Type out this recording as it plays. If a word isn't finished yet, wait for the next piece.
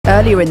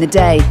Earlier in the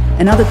day,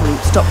 another group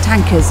stopped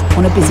tankers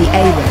on a busy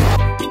A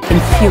road,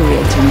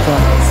 infuriating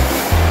drivers.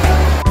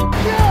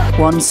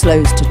 One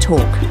slows to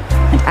talk,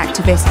 and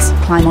activists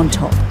climb on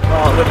top.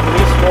 Well, the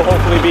police will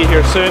hopefully be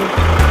here soon,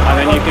 and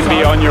then you can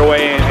be on your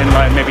way in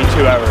like maybe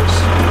 2 hours.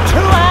 2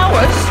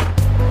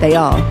 hours? They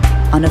are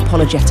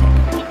unapologetic.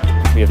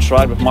 We have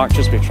tried with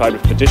marches, we've tried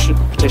with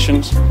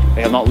petitions.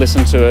 They have not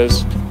listened to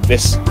us.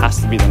 This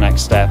has to be the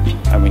next step,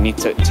 and we need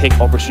to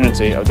take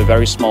opportunity of the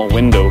very small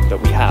window that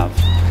we have.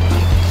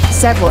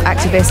 Several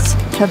activists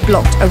have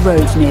blocked a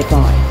road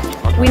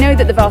nearby. We know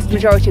that the vast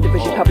majority of the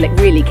British public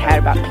really care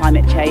about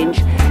climate change,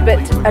 but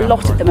a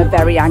lot of them are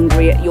very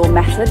angry at your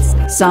methods.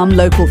 Some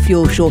local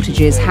fuel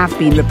shortages have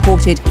been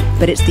reported,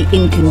 but it's the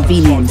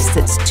inconvenience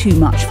that's too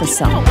much for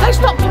some. They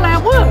stopped all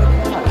our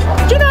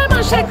work. Do you know how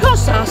much that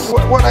costs us?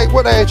 What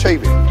are they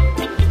achieving?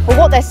 Well,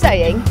 what they're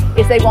saying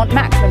is they want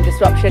maximum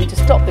disruption to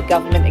stop the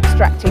government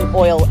extracting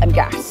oil and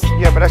gas.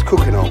 Yeah, but that's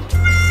cooking oil.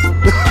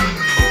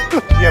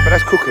 Yeah, but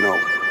that's cooking oil.